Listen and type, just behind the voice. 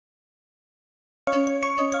Good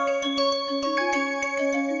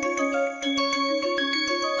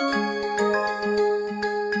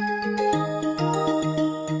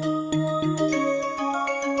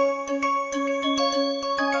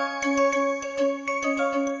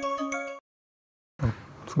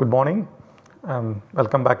morning and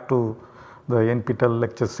welcome back to the NPTEL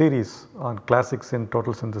lecture series on Classics in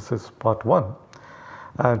Total Synthesis Part 1.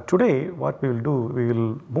 Today what we will do, we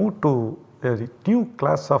will move to a new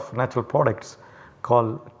class of natural products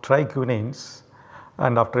called triquinanes,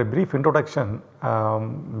 and after a brief introduction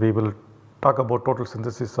we will talk about total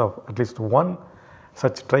synthesis of at least one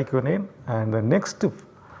such triquinane, and the next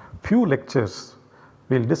few lectures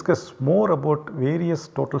we will discuss more about various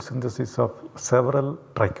total synthesis of several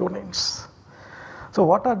triquinanes. So,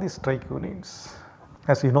 what are these triquinanes?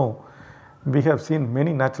 As you know, we have seen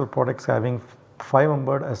many natural products having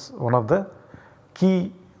 5-membered as one of the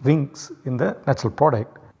key rings in the natural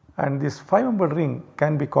product, and this 5-membered ring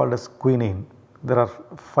can be called as quinane. There are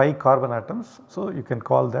 5 carbon atoms, so you can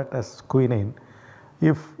call that as quinane.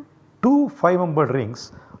 If 2 5-membered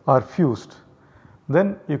rings are fused,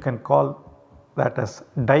 then you can call that as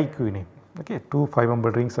diquinane. Okay, 2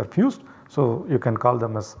 5-membered rings are fused, so you can call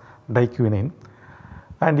them as diquinane.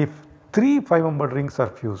 And if 3 5-membered rings are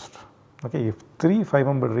fused, okay, if 3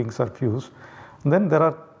 5-membered rings are fused, then there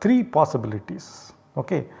are 3 possibilities.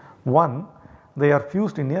 Okay, one, they are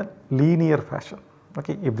fused in a linear fashion.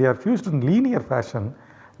 Okay, if they are fused in linear fashion,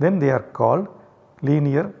 then they are called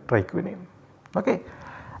linear triquinane. Okay,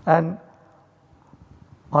 and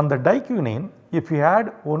on the diquinane, if you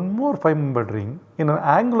add one more 5-membered ring in an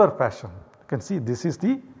angular fashion, you can see this is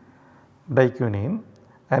the diquinane,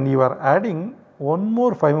 and you are adding one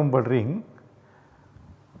more 5-membered ring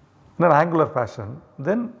in an angular fashion,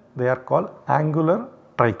 then they are called angular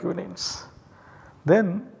triquinanes.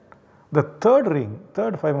 Then the third ring,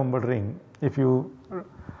 third 5-membered ring, if you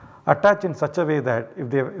attach in such a way that if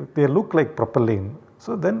they look like propylene,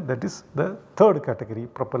 so then that is the third category,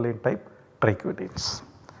 propylene type triquinanes.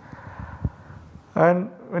 And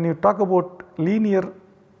when you talk about linear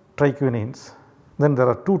triquinanes, then there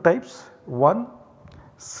are 2 types. One,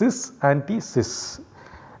 cis anti-cis.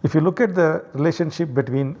 If you look at the relationship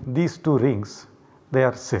between these 2 rings, they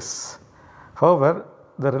are cis. However,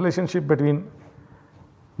 the relationship between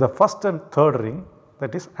the first and third ring,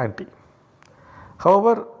 that is anti.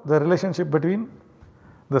 However, the relationship between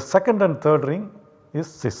the second and third ring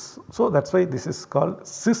is cis. So, that is why this is called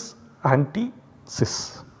cis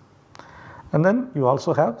anti-cis. And then you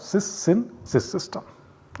also have cis in cis system.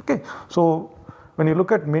 Okay. So, when you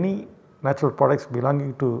look at many natural products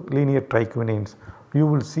belonging to linear triquinanes, you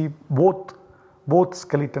will see both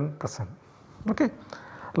skeleton present. Okay.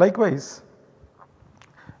 Likewise,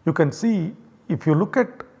 you can see if you look at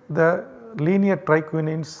the linear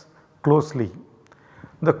triquinanes closely,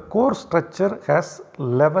 the core structure has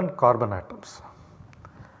 11 carbon atoms.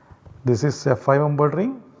 This is a 5-membered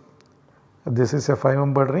ring, this is a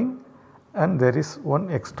 5-membered ring, and there is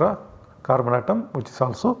one extra carbon atom which is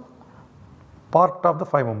also part of the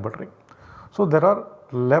 5-membered ring. So, there are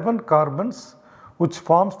 11 carbons which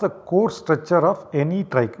forms the core structure of any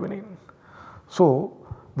triquinane. So,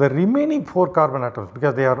 the remaining 4 carbon atoms,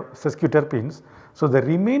 because they are sesquiterpenes, so the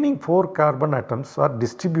remaining 4 carbon atoms are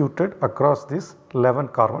distributed across these 11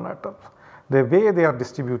 carbon atoms. The way they are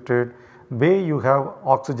distributed, way you have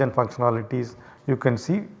oxygen functionalities, you can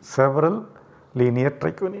see several linear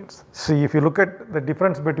triquinanes. See, if you look at the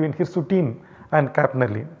difference between hirsutene and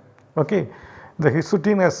capnylene, okay, the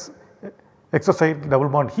hirsutene has exoside double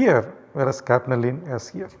bond here, whereas capnylene has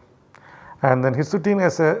here, and then hirsutene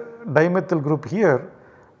has a dimethyl group here,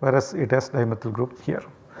 whereas it has dimethyl group here.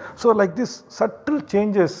 So, like this, subtle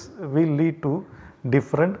changes will lead to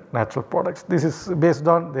different natural products. This is based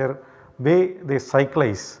on their way they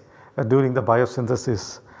cyclize during the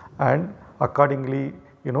biosynthesis, and accordingly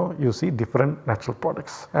you see different natural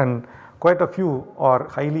products, and quite a few are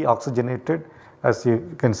highly oxygenated, as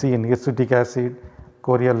you can see in hirsutic acid,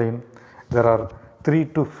 coriolane, there are 3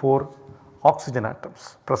 to 4 oxygen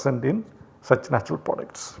atoms present in such natural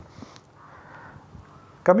products.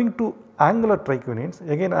 Coming to angular triquinanes,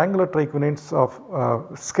 again angular triquinanes of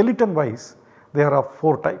skeleton wise, there are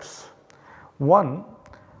 4 types. One,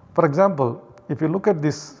 for example, if you look at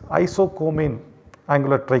this isocomene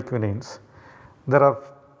angular triquinanes, there are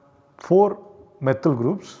 4 methyl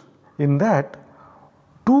groups. In that,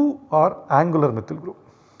 2 are angular methyl group.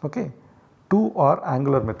 Okay, 2 are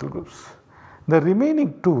angular methyl groups. The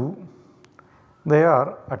remaining 2, they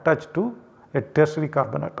are attached to a tertiary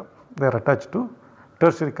carbon atom. They are attached to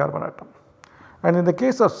tertiary carbon atom. And in the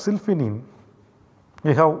case of sulfinene,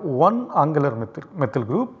 we have 1 angular methyl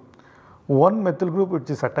group, one methyl group which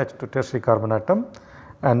is attached to tertiary carbon atom,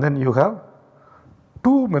 and then you have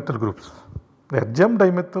two methyl groups. They are gem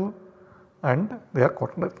dimethyl and they are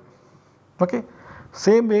quaternary. Okay.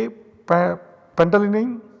 Same way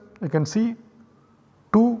pentylenine, you can see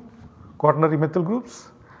two quaternary methyl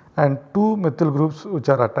groups and two methyl groups which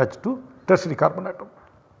are attached to tertiary carbon atom.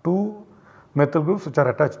 Two methyl groups which are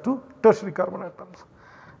attached to tertiary carbon atoms.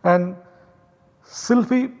 And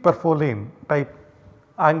sulfipyrrolane type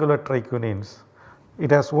angular triquinanes,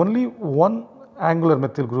 it has only one angular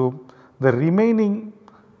methyl group. The remaining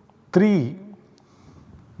three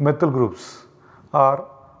methyl groups are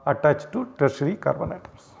attached to tertiary carbon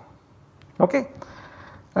atoms. Okay.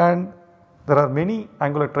 And there are many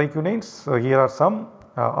angular triquinanes. So, here are some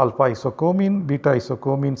alpha isocomene, beta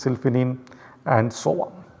isocomene, sulfinene and so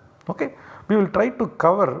on. Okay. We will try to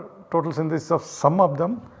cover total synthesis of some of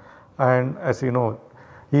them, and as you know,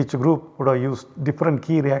 each group would have used different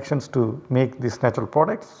key reactions to make these natural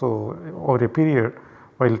products. So, over a period,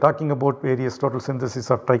 while talking about various total synthesis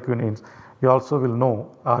of triquinanes, you also will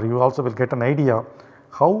know, or you also will get an idea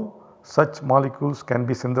how such molecules can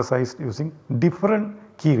be synthesized using different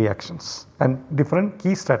key reactions and different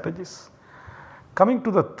key strategies. Coming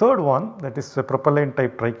to the third one, that is the propylene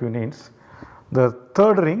type triquinanes. The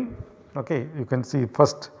third ring, okay, you can see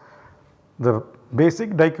first the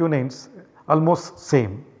basic diquinanes almost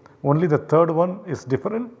same, only the third one is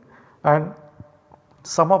different and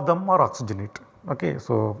some of them are oxygenate. Okay.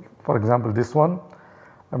 So, for example, this one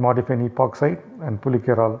modifying epoxide and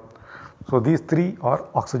polychiral. So, these three are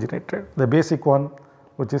oxygenated. The basic one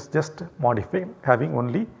which is just modified having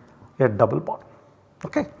only a double bond.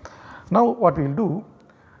 Okay. Now, what we will do,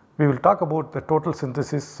 we will talk about the total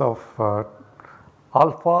synthesis of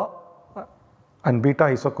alpha and beta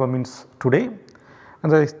isocomenes today,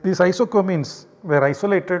 and these isocomenes were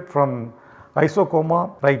isolated from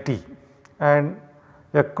Isocoma wrightii, and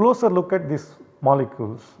a closer look at these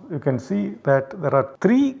molecules, you can see that there are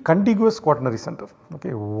three contiguous quaternary centers.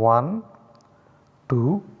 Okay, 1,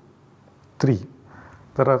 2, 3.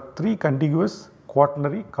 There are three contiguous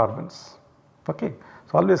quaternary carbons. Okay.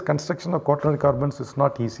 So, always construction of quaternary carbons is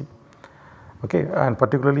not easy. Okay. And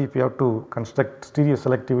particularly if you have to construct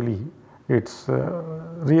stereoselectively, it is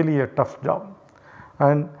really a tough job.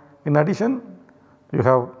 And in addition, you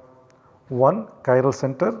have one chiral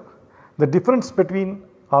center. The difference between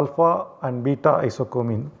alpha and beta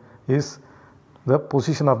isocomene is the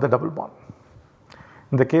position of the double bond.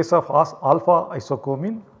 In the case of alpha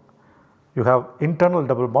isocomene, you have internal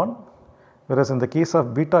double bond, whereas in the case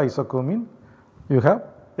of beta isocomene, you have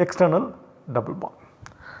external double bond.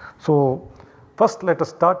 So, first let us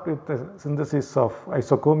start with the synthesis of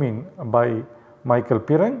isocomene by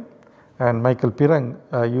M.Pirrung, and M.Pirrung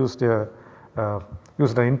used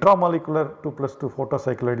an intramolecular 2+2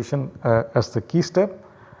 photocycle addition as the key step,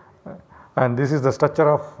 and this is the structure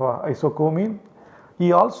of isocomene.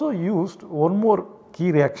 He also used one more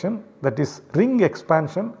key reaction, that is ring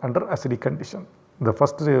expansion under acidic condition. The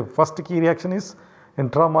first key reaction is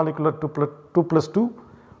intramolecular 2+2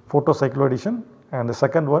 photocycle addition, and the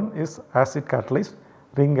second one is acid catalyzed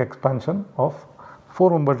ring expansion of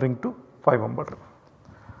 4-membered ring to 5-membered ring.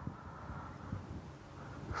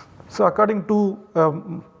 So, according to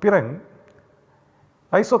Pirrung,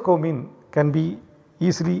 isocomene can be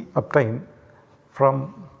easily obtained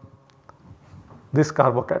from this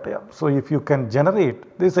carbocation. So, if you can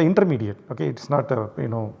generate, this is an intermediate, okay, it is not a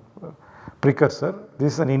precursor,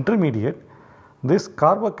 this is an intermediate. This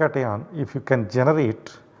carbocation, if you can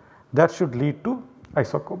generate, that should lead to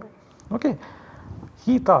isocomene. Okay.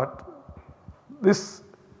 He thought this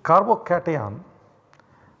carbocation,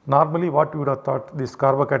 normally what we would have thought, this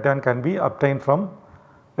carbocation can be obtained from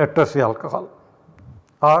a tertiary alcohol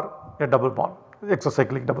or a double bond,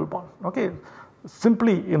 exocyclic double bond. Okay.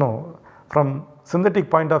 Simply, from synthetic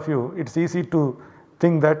point of view, it is easy to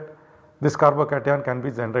think that this carbocation can be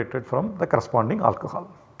generated from the corresponding alcohol.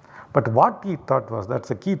 But what he thought was, that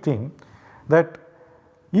is a key thing, that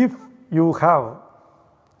if you have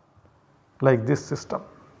like this system,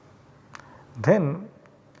 then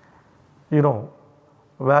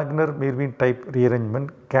Wagner-Merwin type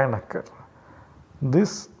rearrangement can occur.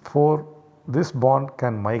 This bond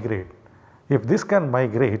can migrate. If this can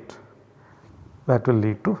migrate, that will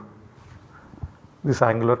lead to this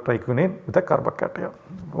angular triquinane with a carbocation.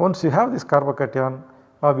 Once you have this carbocation,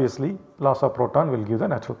 obviously loss of proton will give the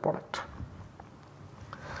natural product.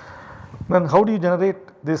 Then how do you generate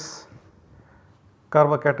this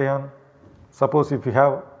carbocation? Suppose if you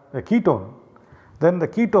have a ketone, then the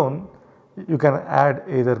ketone you can add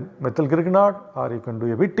either methyl grignard or you can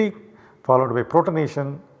do a Wittig followed by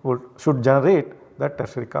protonation should generate that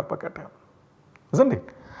tertiary carbocation, isn't it?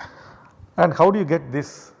 And how do you get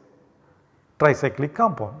this tricyclic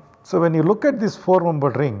compound? So, when you look at this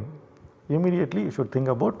 4-membered ring, immediately you should think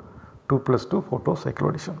about 2+2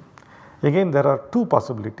 photocycloaddition. Again, there are two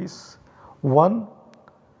possibilities. One,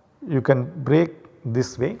 you can break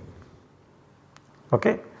this way,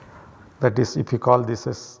 okay, that is if you call this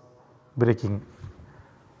as breaking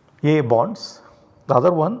A bonds. The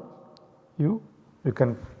other one, you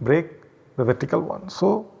can break the vertical one,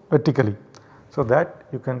 so vertically, so that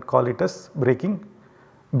you can call it as breaking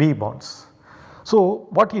B bonds. So,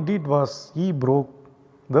 what he did was he broke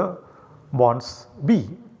the bonds B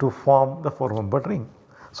to form the 4-membered ring.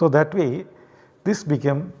 So, that way this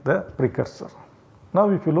became the precursor. Now,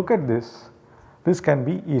 if you look at this, this can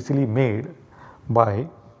be easily made by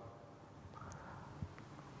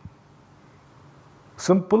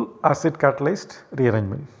simple acid catalyzed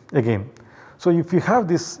rearrangement again. So, if you have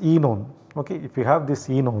this enone, okay, if you have this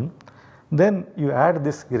enone, then you add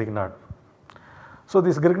this Grignard. So,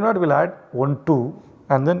 this Grignard will add 1, 2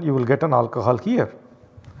 and then you will get an alcohol here.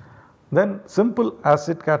 Then simple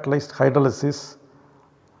acid catalyzed hydrolysis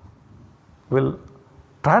will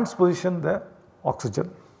transposition the oxygen,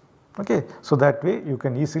 okay. So, that way you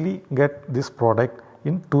can easily get this product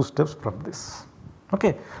in 2 steps from this,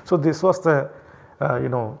 okay. So, this was the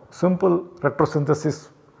simple retrosynthesis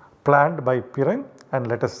planned by Pirrung, and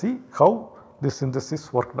let us see how this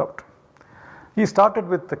synthesis worked out. He started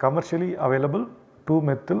with the commercially available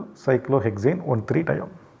 2-methyl cyclohexane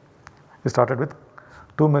 1,3-dione. He started with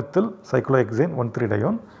 2-methyl cyclohexane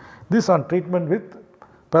 1,3-dione. This on treatment with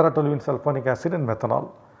para-toluene sulfonic acid and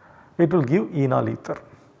methanol, it will give enol ether.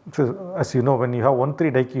 So, as you know, when you have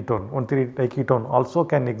 1,3-diketone, 1,3-diketone also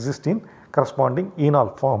can exist in corresponding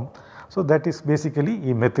enol form. So, that is basically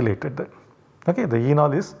he methylated that, okay. The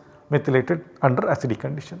enol is methylated under acidic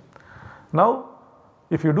condition. Now,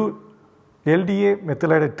 if you do LDA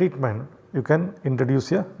methylated treatment, you can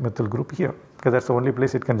introduce a methyl group here, because that is the only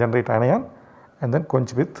place it can generate anion and then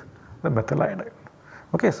quench with the methyl iodide.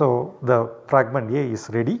 Okay, so, the fragment A is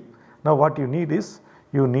ready. Now, what you need is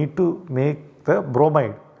you need to make the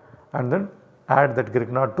bromide and then add that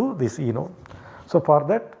Grignard to this enone. So, for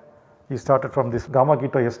that you started from this gamma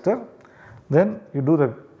keto ester, then you do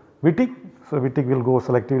the Wittig. So, Wittig will go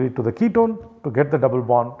selectively to the ketone to get the double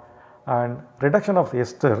bond, and reduction of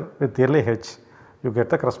ester with LAH, you get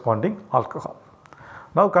the corresponding alcohol.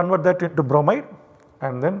 Now, convert that into bromide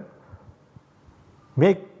and then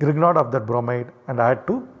make Grignard of that bromide and add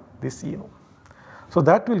to this enone. So,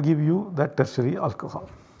 that will give you that tertiary alcohol.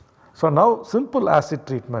 So, now simple acid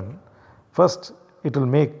treatment, first it will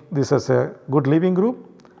make this as a good leaving group,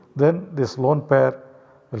 then this lone pair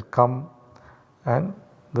will come and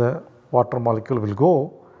the water molecule will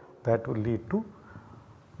go, that will lead to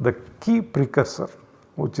the key precursor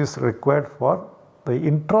which is required for the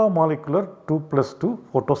intramolecular 2+2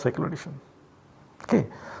 photocycloaddition. Okay.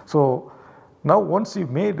 So, now once you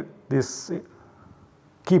made this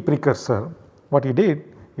key precursor, what he did,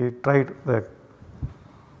 he tried the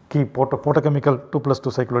key photochemical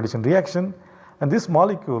 2+2 cycloaddition reaction, and this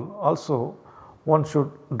molecule also one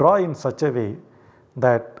should draw in such a way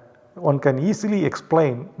that one can easily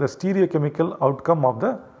explain the stereochemical outcome of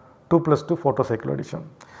the 2+2 photocycloaddition.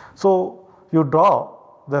 So, you draw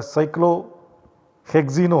the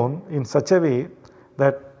cyclohexenone in such a way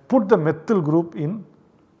that put the methyl group in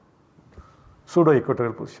pseudo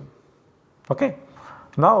equatorial position. Okay.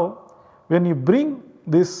 Now, when you bring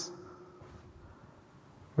this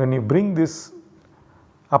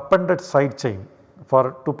appended side chain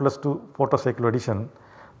for 2+2 photocycloaddition,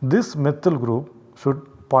 this methyl group should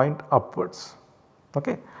point upwards.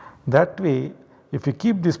 Okay. That way, if you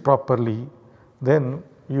keep this properly, then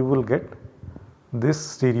you will get this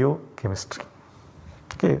stereochemistry.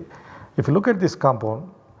 Okay. If you look at this compound,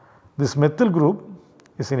 this methyl group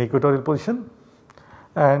is in equatorial position,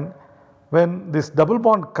 and when this double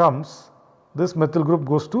bond comes, this methyl group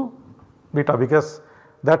goes to beta, because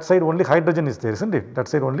that side only hydrogen is there, isn't it? That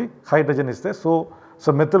side only hydrogen is there. So,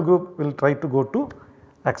 methyl group will try to go to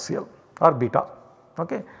axial or beta,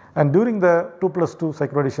 okay. And during the 2+2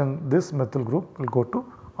 cycloaddition, this methyl group will go to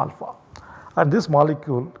alpha, and this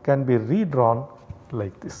molecule can be redrawn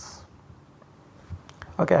like this.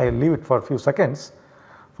 Okay, I will leave it for a few seconds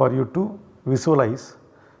for you to visualize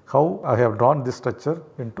how I have drawn this structure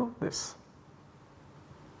into this.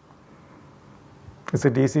 Is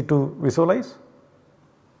it easy to visualize?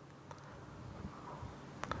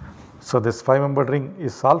 So, this 5-membered ring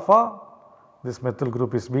is alpha, this methyl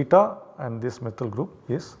group is beta, and this methyl group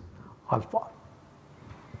is alpha.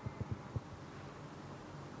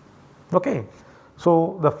 Okay.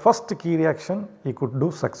 So, the first key reaction he could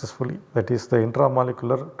do successfully, that is the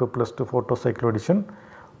intramolecular 2+2 photocycloaddition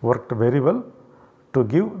worked very well to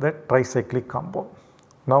give that tricyclic compound.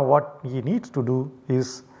 Now, what he needs to do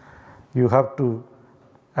is you have to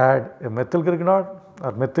add a methyl grignard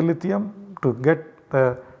or methyl lithium to get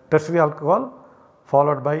the tertiary alcohol,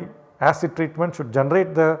 followed by acid treatment should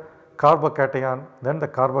generate the carbocation, then the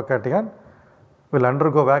carbocation will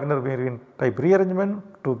undergo Wagner-Merwin type rearrangement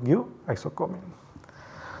to give isocomene.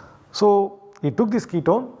 So, he took this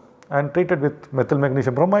ketone and treated with methyl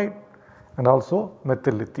magnesium bromide and also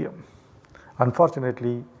methyl lithium.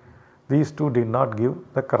 Unfortunately, these two did not give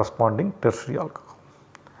the corresponding tertiary alcohol.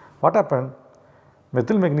 What happened?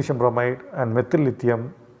 Methyl magnesium bromide and methyl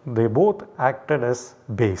lithium, they both acted as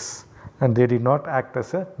base and they did not act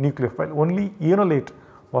as a nucleophile. Only enolate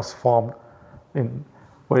was formed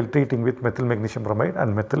while treating with methyl magnesium bromide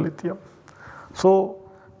and methyl lithium. So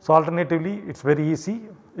alternatively, it is very easy.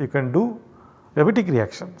 You can do a Wittig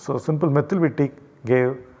reaction. So, simple methyl Wittig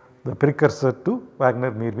gave the precursor to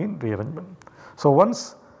Wagner-Merwin rearrangement. So,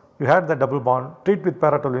 once you had the double bond, treat with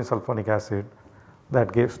para-toluene sulfonic acid,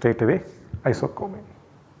 that gave straight away isocomene.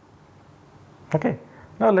 Okay.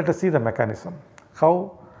 Now, let us see the mechanism,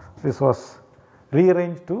 how this was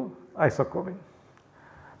rearranged to isocomene.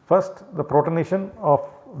 First, the protonation of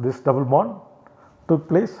this double bond took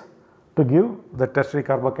place to give the tertiary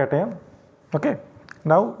carbocation. Okay.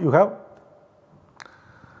 Now, you have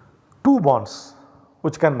two bonds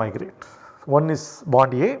which can migrate. One is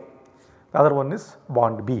bond A, the other one is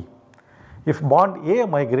bond B. If bond A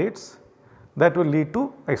migrates, that will lead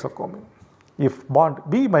to isocomene. If bond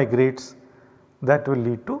B migrates, that will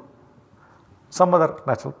lead to some other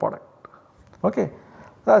natural product. Okay.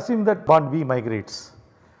 So, assume that bond B migrates,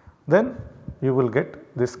 then you will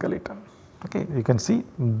get this skeleton. Okay. You can see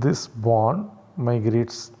this bond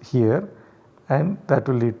migrates here and that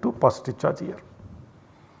will lead to positive charge here.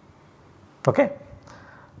 Okay.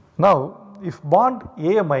 Now, if bond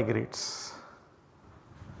A migrates,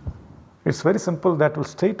 it is very simple, that will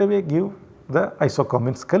straight away give the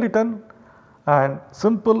isocomene skeleton, and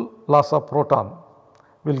simple loss of proton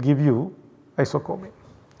will give you isocomene.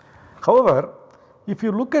 However, if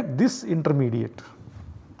you look at this intermediate,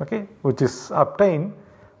 okay, which is obtained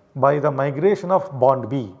by the migration of bond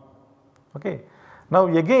B. Okay. Now,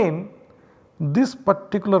 again this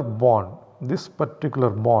particular bond,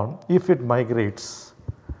 if it migrates,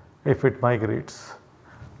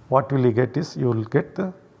 what will you get is you will get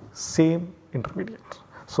the same intermediate.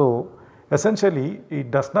 So, essentially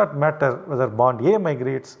it does not matter whether bond A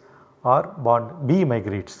migrates or bond B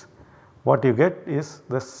migrates. What you get is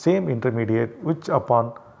the same intermediate, which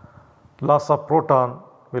upon loss of proton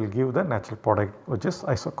will give the natural product, which is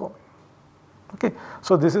isocomene. Okay.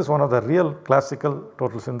 So, this is one of the real classical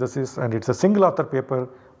total synthesis, and it is a single author paper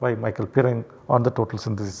by M.Pirrung on the total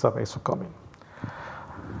synthesis of isocomene.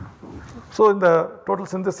 So, in the total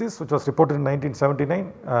synthesis, which was reported in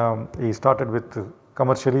 1979, he started with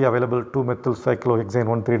commercially available 2-methylcyclohexane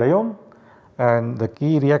 1,3-dione, and the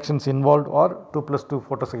key reactions involved are 2+2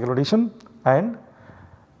 photocycloaddition and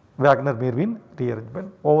Wagner-Merwin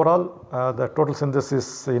rearrangement. Overall, the total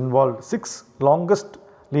synthesis involved 6 longest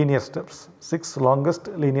linear steps,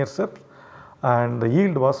 and the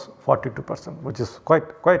yield was 42%, which is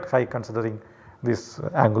quite high considering these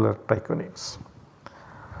angular triquinanes.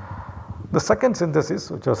 The second synthesis,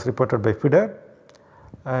 which was reported by Fitjer,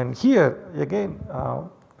 and here again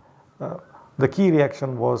the key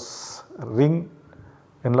reaction was ring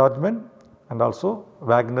enlargement and also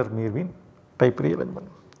Wagner-Merwin type rearrangement.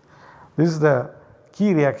 This is the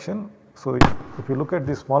key reaction. So, if you look at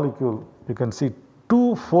this molecule, you can see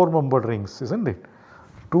 2 4-membered rings, isn't it?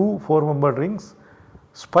 2 4-membered rings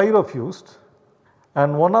spirofused,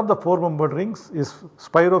 and one of the 4-membered rings is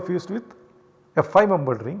spirofused with a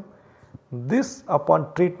 5-membered ring. This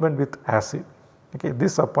upon treatment with acid, okay,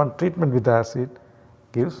 gives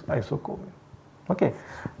isocomene. Okay.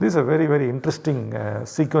 This is a very interesting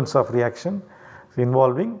sequence of reaction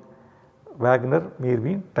involving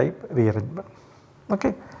Wagner-Merwin type rearrangement.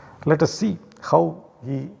 Okay. Let us see how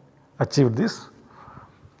he achieved this.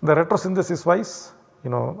 The retrosynthesis wise,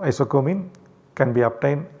 isocomene can be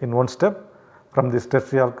obtained in one step from this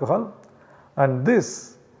tertiary alcohol, and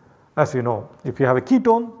this, as you know, if you have a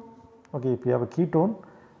ketone,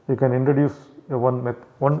 you can introduce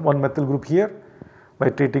one methyl group here by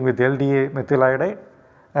treating with LDA methyl iodide,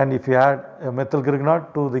 and if you add a methyl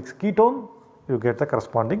grignard to this ketone, you get the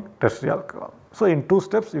corresponding tertiary alcohol. So, in 2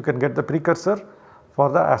 steps you can get the precursor for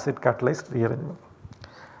the acid catalyzed rearrangement.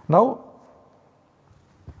 Now,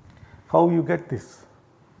 how you get this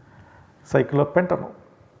cyclopentanone?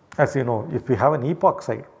 as you know, if you have an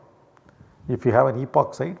epoxide,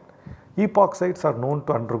 epoxides are known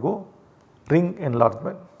to undergo ring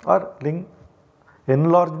enlargement or ring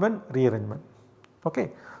enlargement rearrangement.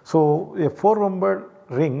 Okay. So, a 4-membered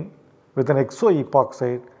ring with an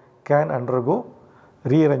exo-epoxide can undergo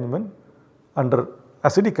rearrangement under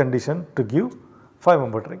acidic condition to give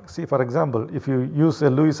 5-membered ring. See, for example, if you use a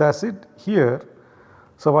Lewis acid here,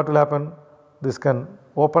 so what will happen? This can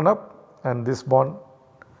open up and this bond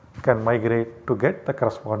can migrate to get the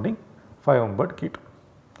corresponding 5-membered ketone.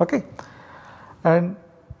 Okay. And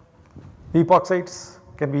epoxides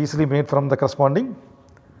can be easily made from the corresponding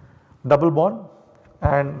double bond,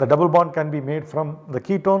 and the double bond can be made from the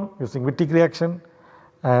ketone using Wittig reaction,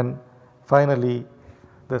 and finally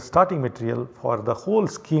the starting material for the whole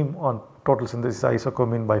scheme on total synthesis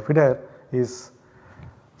isocomene by Fitjer is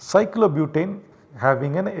cyclobutane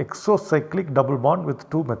having an exocyclic double bond with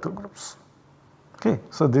 2 methyl groups. Okay.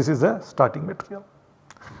 So, this is the starting material.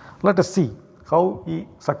 Let us see how he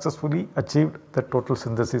successfully achieved the total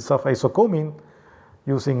synthesis of isocomene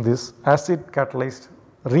using this acid catalyzed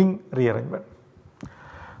ring rearrangement.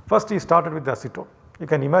 First he started with the acetone. You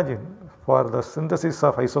can imagine for the synthesis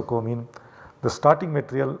of isocomene, the starting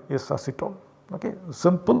material is acetone. Okay.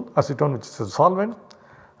 Simple acetone, which is a solvent.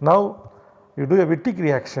 Now you do a Wittig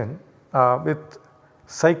reaction with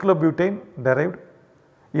cyclobutane derived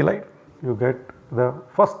halide, you get the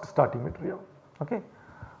first starting material. Okay.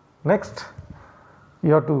 Next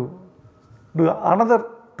you have to do another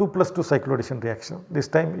 2+2 cycloaddition reaction. This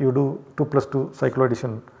time you do 2+2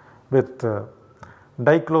 cycloaddition with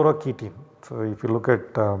dichloroketene. So, if you look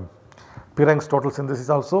at M.Pirrung's total synthesis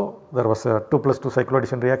also, there was a 2+2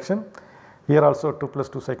 cycloaddition reaction. Here also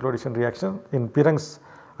 2+2 cycloaddition reaction. In M.Pirrung's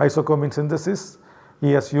isocomene synthesis,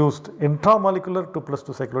 he has used intramolecular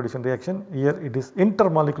 2+2 cycloaddition reaction. Here it is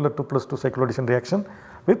intermolecular 2+2 cycloaddition reaction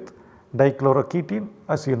with dichloroketene.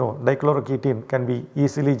 As you know, dichloroketene can be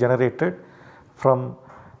easily generated from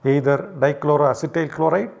either dichloroacetyl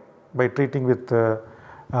chloride by treating with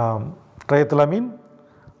triethylamine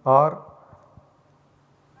or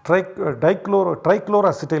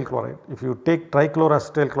trichloroacetyl chloride. If you take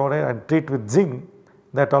trichloroacetyl chloride and treat with zinc,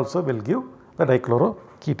 that also will give the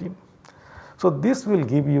dichloroketene. So, this will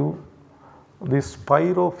give you this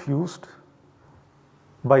spirofused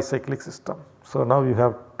bicyclic system. So, now you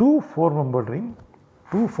have 2 4-membered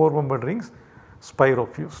rings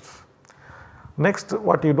spirofused. Next,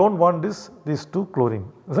 what you do not want is these 2 chlorine,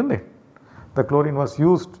 is not it? The chlorine was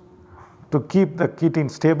used to keep the ketene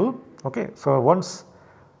stable. Okay. So, once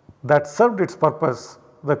that served its purpose,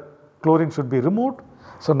 the chlorine should be removed.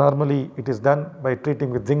 So, normally it is done by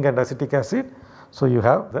treating with zinc and acetic acid. So, you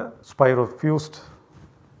have the spirofused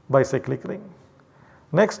bicyclic ring.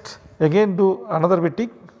 Next, again do another Wittig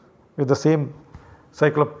with the same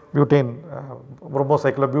cyclobutane,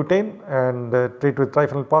 bromocyclobutane, and treat with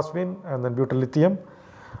triphenylphosphine and then butyl lithium,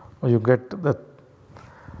 you get the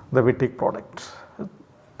Wittig product.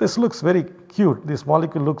 This looks very cute, this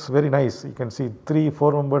molecule looks very nice. You can see 3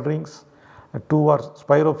 4-membered rings, 2 are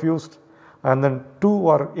spirofused, and then 2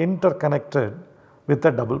 are interconnected with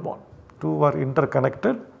a double bond.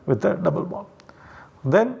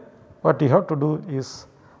 Then what you have to do is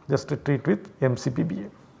just to treat with MCPBA.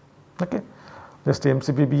 Okay. Just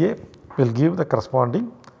MCPBA will give the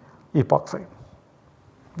corresponding epoxide.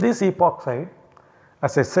 This epoxide,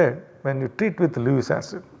 as I said, when you treat with Lewis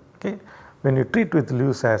acid, okay, when you treat with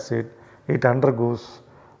Lewis acid, it undergoes,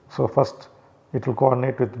 so first it will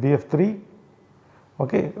coordinate with BF3,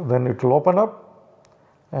 okay, then it will open up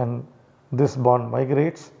and this bond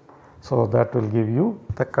migrates. So, that will give you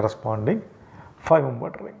the corresponding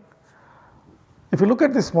 5-membered ring. If you look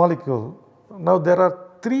at this molecule, now there are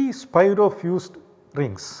 3 spirofused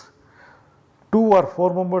rings, 2 are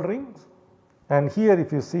 4-membered rings, and here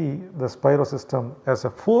if you see the spiro system as a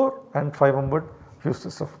 4 and 5-membered fused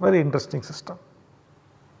system, very interesting system.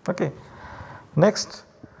 Okay. Next,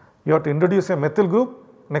 you have to introduce a methyl group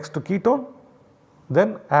next to ketone,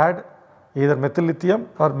 then add either methyl lithium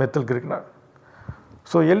or methyl grignard.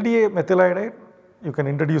 So, LDA methyl iodide, you can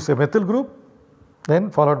introduce a methyl group, then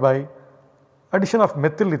followed by addition of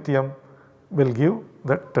methyl lithium will give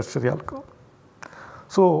the tertiary alcohol.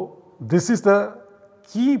 So, this is the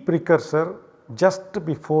key precursor just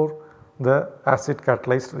before the acid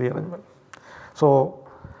catalyzed rearrangement. So,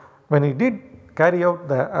 when he did carry out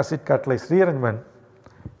the acid catalyzed rearrangement,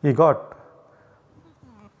 he got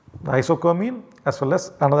the isocomene as well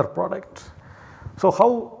as another product. So,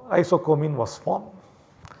 how isocomene was formed?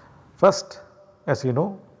 First, as you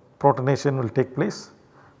know, protonation will take place.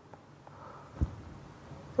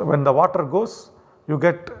 When the water goes, you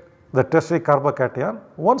get the tertiary carbocation.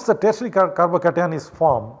 Once the tertiary carbocation is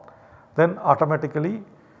formed, then automatically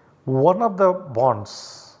one of the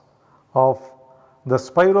bonds of the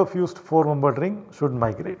spirofused 4-membered ring should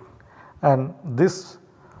migrate, and this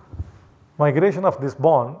migration of this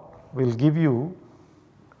bond will give you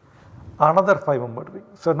another 5-membered ring.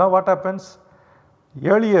 So, now what happens?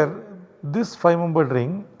 Earlier this 5-membered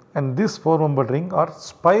ring and this 4-membered ring are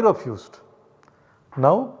spirofused.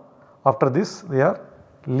 Now after this they are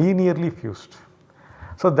linearly fused.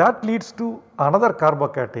 So, that leads to another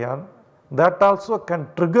carbocation that also can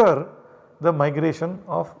trigger the migration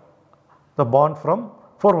of the bond from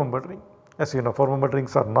 4-membered ring. As you know, 4-membered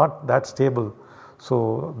rings are not that stable.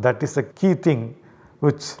 So, that is a key thing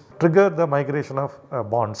which trigger the migration of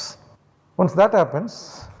bonds. Once that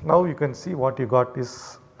happens, now you can see what you got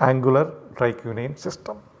is angular triquinane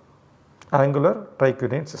system, angular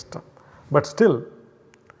triquinane system, but still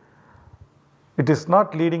it is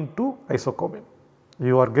not leading to isocomene.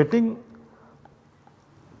 You are getting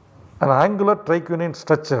an angular triquinane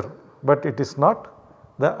structure, but it is not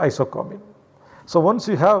the isocomene. So, once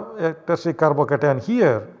you have a tertiary carbocation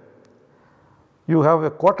here, you have a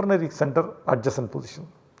quaternary center adjacent position.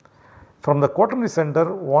 From the quaternary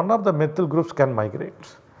center, one of the methyl groups can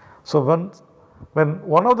migrate. So, when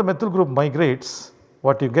one of the methyl group migrates,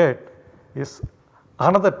 what you get is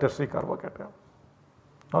another tertiary carbocation.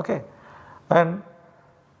 Okay. And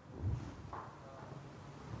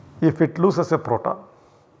if it loses a proton,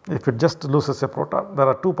 if it just loses a proton, there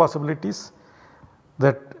are two possibilities,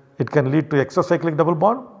 that it can lead to exocyclic double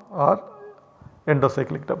bond or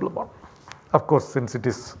endocyclic double bond. Of course, since it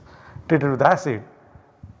is treated with acid,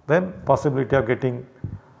 then possibility of getting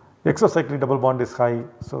exocyclic double bond is high.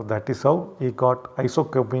 So, that is how he got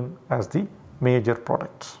isocomene as the major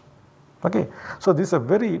product. Okay. So, this is a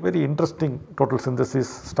very interesting total synthesis,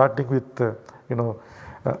 starting with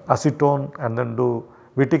acetone and then do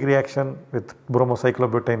Wittig reaction with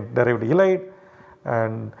bromocyclobutane derived halide,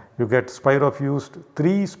 and you get spirofused,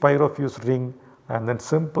 3 spirofused ring, and then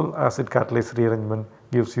simple acid catalase rearrangement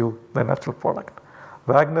gives you the natural product.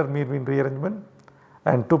 Wagner-Meerwein rearrangement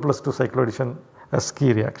and 2+2 cycloaddition as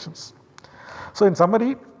key reactions. So, in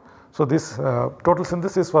summary, so this total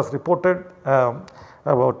synthesis was reported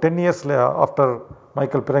about 10 years after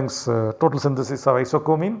Michael Pirrung's total synthesis of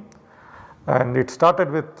isocomene, and it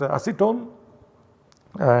started with acetone,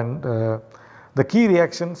 and the key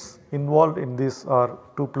reactions involved in this are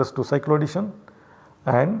 2+2 cycloaddition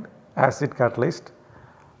and acid catalyzed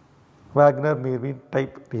Wagner-Meerwein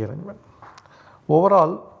type rearrangement.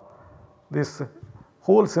 Overall, this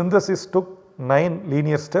whole synthesis took 9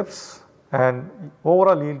 linear steps and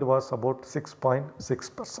overall yield was about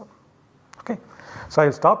 6.6%. Okay. So, I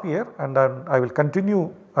will stop here and I will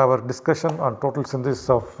continue our discussion on total synthesis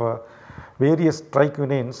of various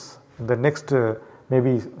triquinanes in the next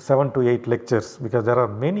maybe 7 to 8 lectures, because there are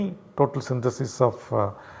many total synthesis of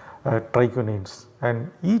triquinanes, and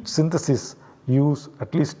each synthesis use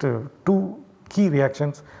at least 2 key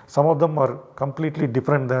reactions. Some of them are completely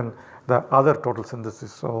different than the other total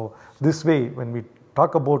synthesis. So, this way when we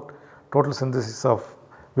talk about total synthesis of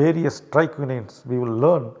various triquinanes, we will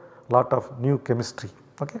learn lot of new chemistry.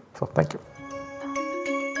 Okay. So, thank you.